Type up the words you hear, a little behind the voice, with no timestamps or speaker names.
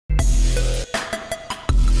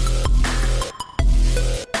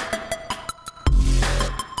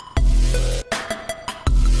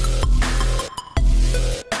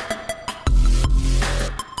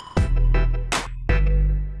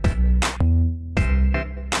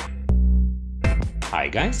Hi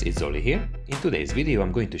guys, it's Oli here. In today's video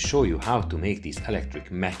I'm going to show you how to make these electric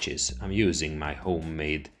matches. I'm using my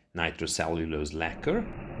homemade nitrocellulose lacquer,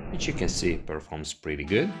 which you can see performs pretty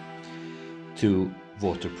good, to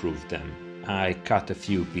waterproof them. I cut a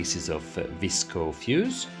few pieces of visco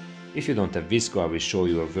fuse. If you don't have visco, I will show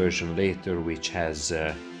you a version later which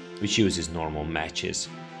uses normal matches.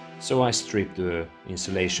 So I stripped the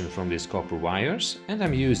insulation from these copper wires and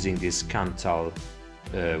I'm using this Kanthal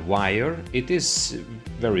wire. It is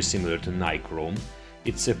very similar to nichrome.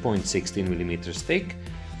 It's a 0.16 millimeters thick,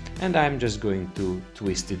 and I'm just going to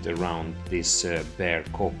twist it around these bare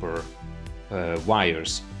copper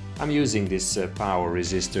wires. I'm using this power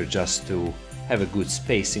resistor just to have a good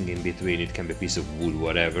spacing in between. It can be a piece of wood,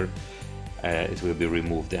 whatever. It will be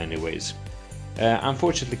removed anyways.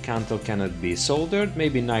 Unfortunately, Kanthal cannot be soldered.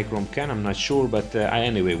 Maybe nichrome can, I'm not sure, but I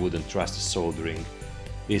anyway wouldn't trust soldering.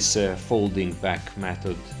 This folding back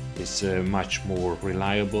method is much more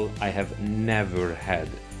reliable. I have never had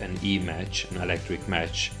an e-match, an electric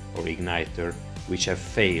match or igniter, which have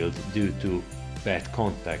failed due to bad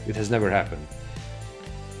contact. It has never happened.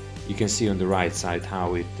 You can see on the right side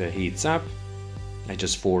how it heats up. I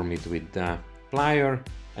just form it with the plier,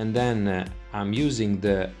 and then I'm using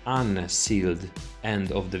the unsealed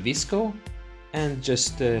end of the visco and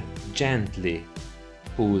just gently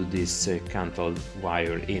pull this Kanthal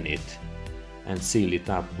wire in it and seal it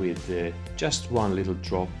up with just one little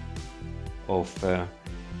drop of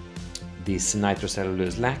this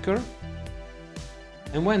nitrocellulose lacquer.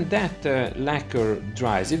 And when that lacquer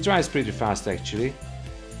dries, it dries pretty fast actually,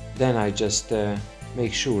 then I just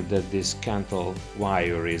make sure that this Kanthal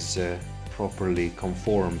wire is properly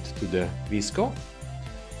conformed to the visco,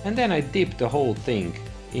 and then I dip the whole thing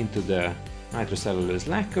into the nitrocellulose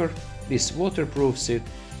lacquer. This waterproofs it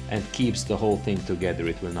and keeps the whole thing together.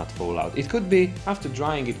 It will not fall out. It could be, after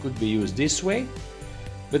drying, it could be used this way,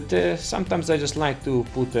 but sometimes I just like to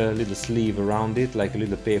put a little sleeve around it, like a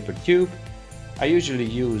little paper tube. I usually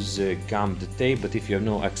use gummed tape, but if you have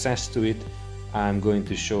no access to it, I'm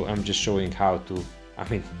just showing how to, I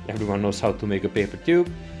mean, everyone knows how to make a paper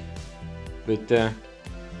tube, but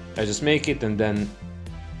I just make it and then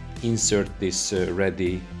insert this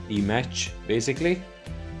ready e-match basically.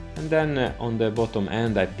 And then on the bottom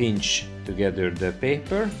end I pinch together the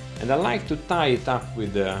paper, and I like to tie it up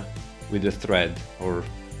with a thread or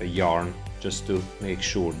a yarn, just to make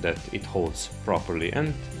sure that it holds properly.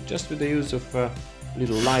 And just with the use of a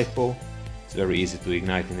little LiPo, it's very easy to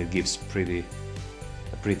ignite, and it gives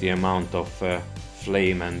a pretty amount of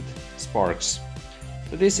flame and sparks.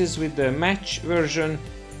 So this is with the match version,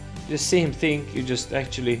 the same thing. You just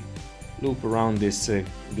actually loop around this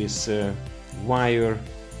wire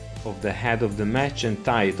of the head of the match and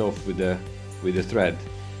tie it off with a thread.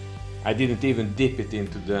 I didn't even dip it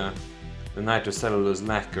into the nitrocellulose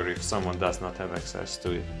lacquer if someone does not have access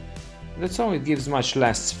to it. That's all. It gives much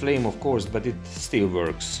less flame, of course, but it still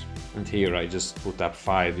works. And here I just put up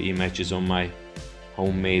 5 e-matches on my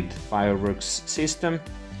homemade fireworks system,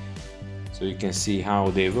 so you can see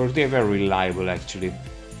how they work. They're very reliable actually.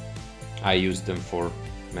 I used them for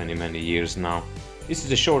many years now. This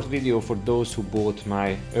is a short video for those who bought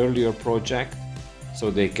my earlier project, so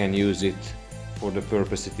they can use it for the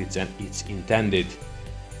purpose it's intended.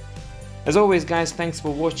 As always guys, thanks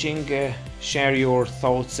for watching. Share your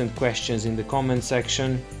thoughts and questions in the comment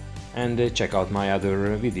section, and check out my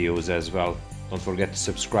other videos as well. Don't forget to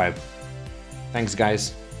subscribe. Thanks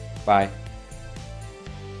guys, bye.